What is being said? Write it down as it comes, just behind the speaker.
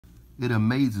It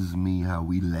amazes me how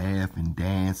we laugh and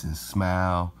dance and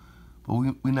smile, but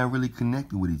we're not really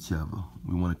connected with each other.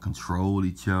 We want to control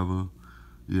each other,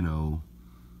 you know.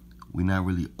 We're not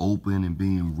really open and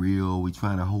being real. We're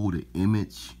trying to hold an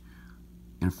image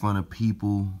in front of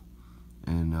people,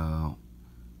 and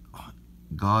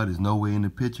God is nowhere in the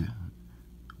picture.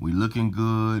 We looking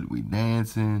good, we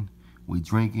dancing, we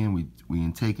drinking,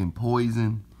 we taking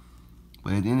poison,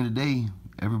 but at the end of the day,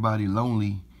 everybody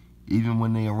lonely, even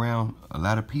when they around a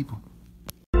lot of people.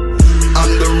 I'm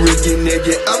the Reallionaire,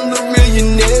 yeah, I'm the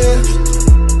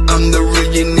Reallionaire. I'm the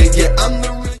Reallionaire, yeah, I'm the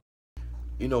Reallionaire.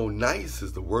 You know, nice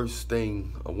is the worst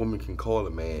thing a woman can call a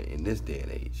man in this day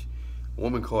and age. A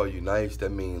woman call you nice,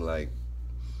 that means like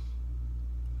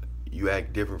you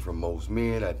act different from most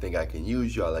men. I think I can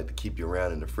use you. I like to keep you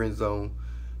around in the friend zone.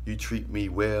 You treat me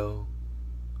well.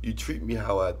 You treat me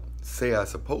how I say I'm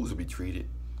supposed to be treated.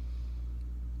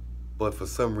 But for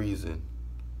some reason,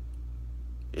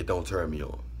 it don't turn me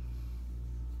on.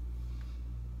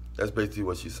 That's basically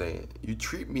what she's saying. You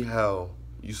treat me how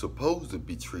you supposed to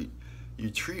be treated.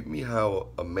 You treat me how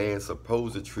a man's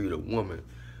supposed to treat a woman,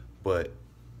 but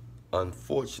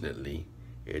unfortunately,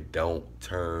 it don't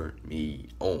turn me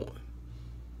on.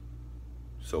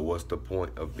 So what's the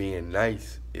point of being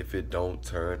nice if it don't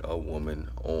turn a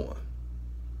woman on?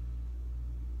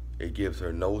 It gives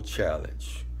her no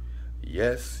challenge.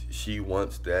 Yes, she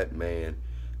wants that man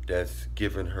that's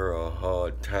giving her a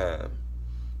hard time.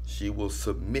 She will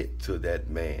submit to that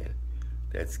man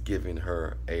that's giving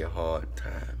her a hard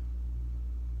time.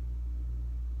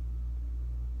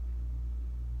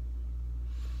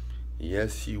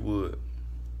 Yes, she would.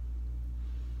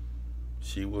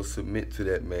 She will submit to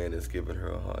that man that's giving her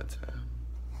a hard time.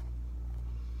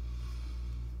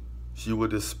 She will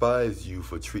despise you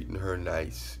for treating her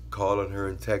nice, calling her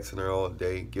and texting her all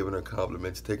day, giving her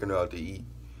compliments, taking her out to eat,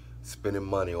 spending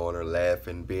money on her,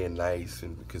 laughing, being nice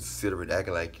and considerate,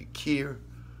 acting like you care.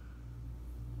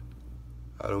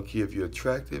 I don't care if you're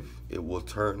attractive, it will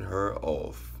turn her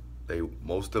off.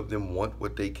 Most of them want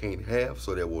what they can't have,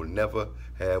 so they will never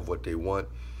have what they want.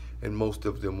 And most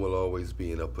of them will always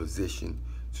be in a position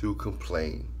to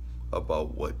complain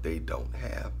about what they don't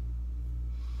have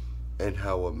and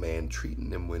how a man treating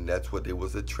them when that's what they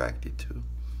was attracted to.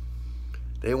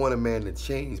 They want a man to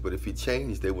change, but if he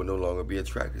changed, they will no longer be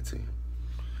attracted to him.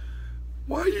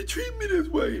 Why you treat me this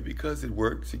way? Because it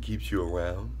works, it keeps you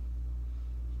around.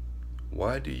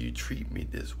 Why do you treat me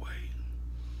this way?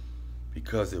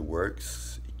 Because it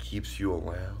works, it keeps you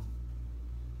around.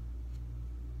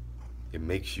 It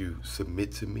makes you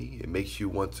submit to me. It makes you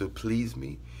want to please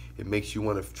me. It makes you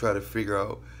want to try to figure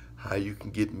out how you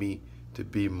can get me to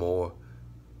be more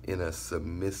in a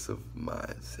submissive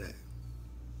mindset.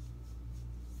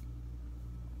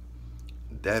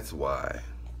 That's why.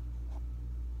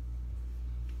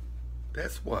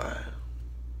 That's why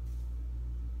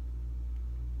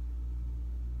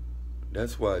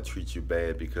I treat you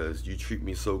bad, because you treat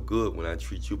me so good when I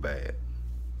treat you bad.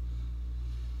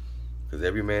 Because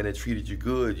every man that treated you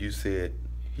good, you said,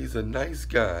 he's a nice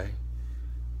guy,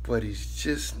 but he's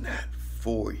just not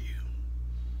for you.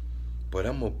 But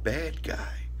I'm a bad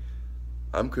guy.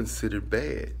 I'm considered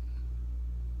bad.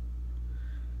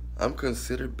 I'm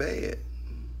considered bad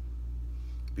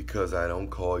because I don't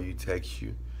call you, text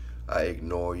you. I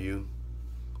ignore you.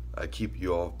 I keep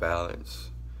you off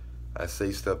balance. I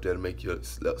say stuff that'll make your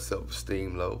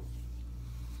self-esteem low.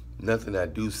 Nothing I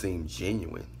do seems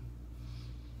genuine.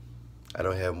 I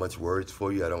don't have much words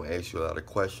for you. I don't ask you a lot of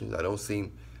questions. I don't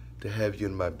seem to have you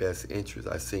in my best interest.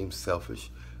 I seem selfish.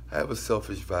 I have a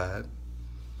selfish vibe.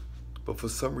 But for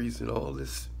some reason, all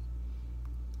these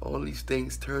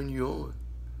things turn you on.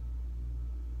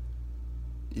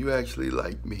 You actually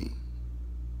like me.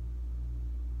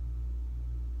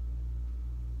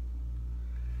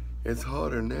 It's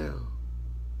harder now.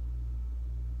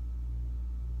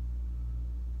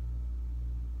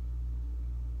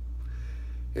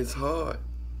 It's hard.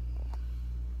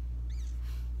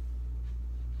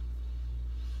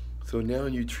 So now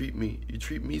you treat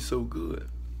me so good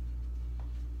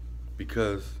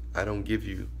because I don't give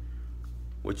you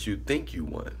what you think you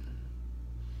want.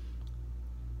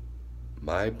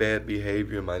 My bad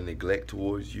behavior, my neglect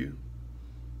towards you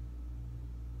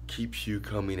keeps you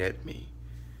coming at me.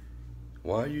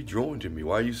 Why are you drawn to me?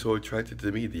 Why are you so attracted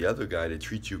to me? The other guy that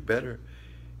treats you better,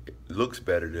 looks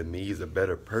better than me, he's a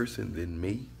better person than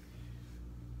me.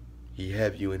 He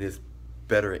have you in his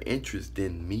better interest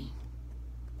than me.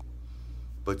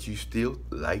 But you still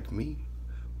like me?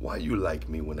 Why you like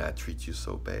me when I treat you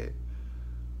so bad?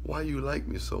 Why you like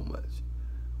me so much?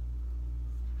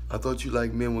 I thought you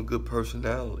liked men with good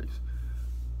personalities.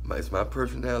 Is my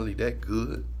personality that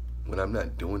good when I'm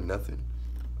not doing nothing?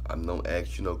 I'm don't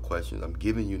ask you no questions. I'm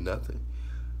giving you nothing.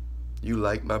 You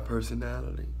like my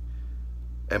personality?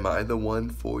 Am I the one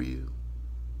for you?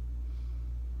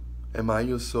 Am I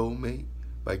your soulmate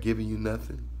by giving you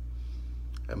nothing?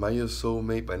 Am I your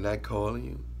soulmate by not calling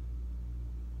you?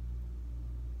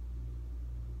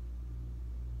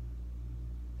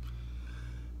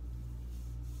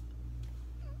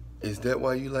 Is that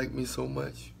why you like me so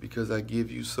much? Because I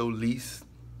give you so least?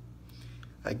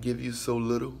 I give you so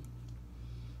little?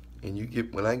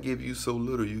 And when I give you so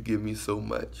little, you give me so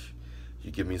much.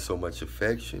 You give me so much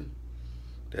affection.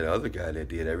 That other guy that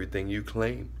did everything you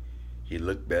claim, he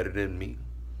looked better than me.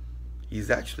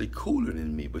 He's actually cooler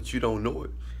than me, but you don't know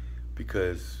it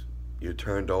because you're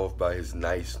turned off by his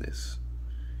niceness.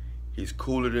 He's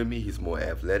cooler than me. He's more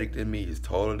athletic than me. He's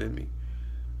taller than me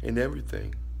and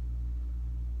everything.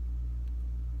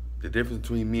 The difference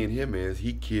between me and him is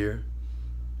he cares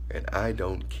and I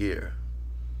don't care.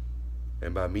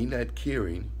 And by me not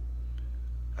caring,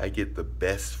 I get the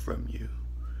best from you.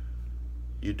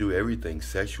 You do everything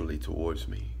sexually towards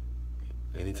me.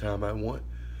 Anytime I want,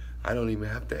 I don't even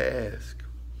have to ask.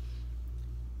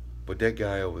 But that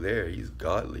guy over there, he's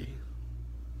godly.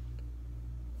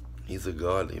 He's a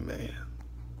godly man.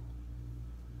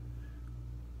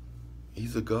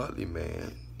 He's a godly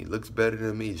man. He looks better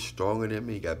than me. He's stronger than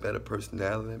me. He got better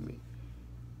personality than me.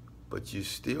 But you're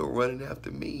still running after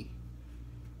me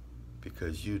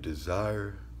because you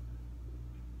desire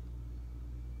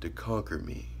to conquer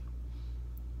me.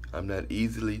 I'm not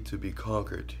easily to be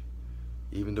conquered.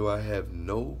 Even though I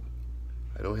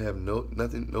don't have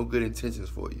no good intentions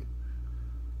for you.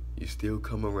 You still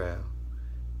come around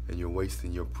and you're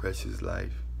wasting your precious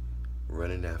life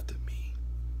running after me.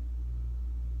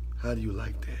 How do you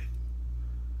like that?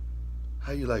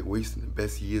 How you like wasting the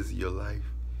best years of your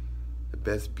life, the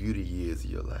best beauty years of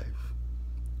your life,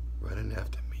 running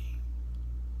after me?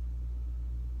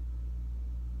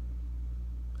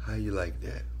 How you like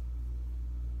that?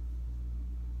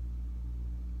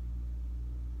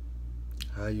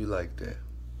 How you like that?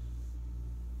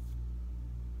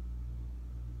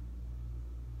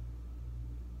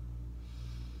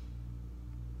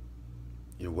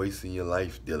 You're wasting your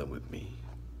life dealing with me.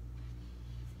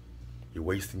 You're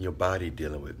wasting your body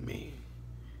dealing with me.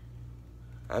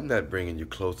 I'm not bringing you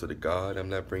closer to God. I'm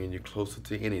not bringing you closer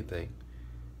to anything.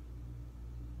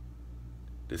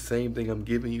 The same thing I'm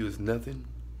giving you is nothing,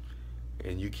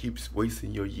 and you keep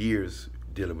wasting your years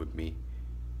dealing with me,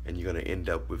 and you're going to end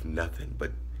up with nothing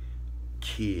but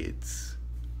kids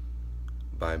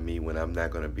by me when I'm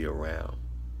not going to be around.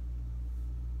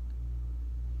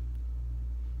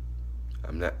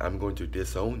 I'm going to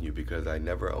disown you because I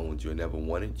never owned you. I never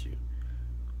wanted you.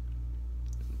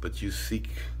 But you seem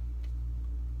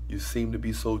to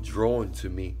be so drawn to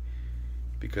me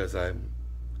because I'm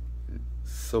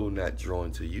so not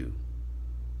drawn to you.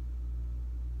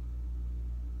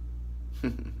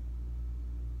 You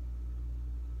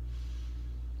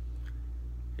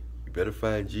better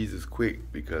find Jesus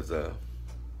quick because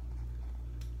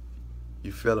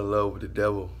you fell in love with the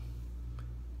devil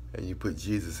and you put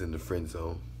Jesus in the friend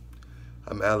zone.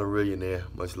 I'm Allan Reallionaire.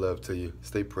 Much love to you.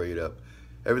 Stay prayed up.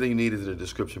 Everything you need is in the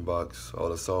description box. All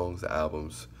the songs, the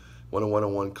albums.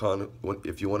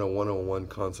 If you want a one-on-one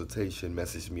consultation,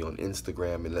 message me on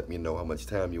Instagram and let me know how much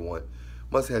time you want.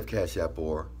 Must have Cash App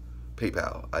or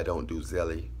PayPal. I don't do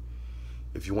Zelly.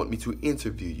 If you want me to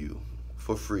interview you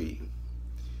for free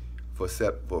for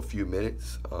a few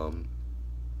minutes,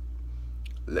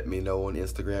 let me know on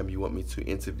Instagram you want me to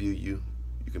interview you.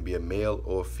 You can be a male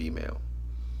or female.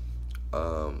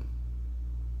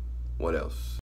 What else?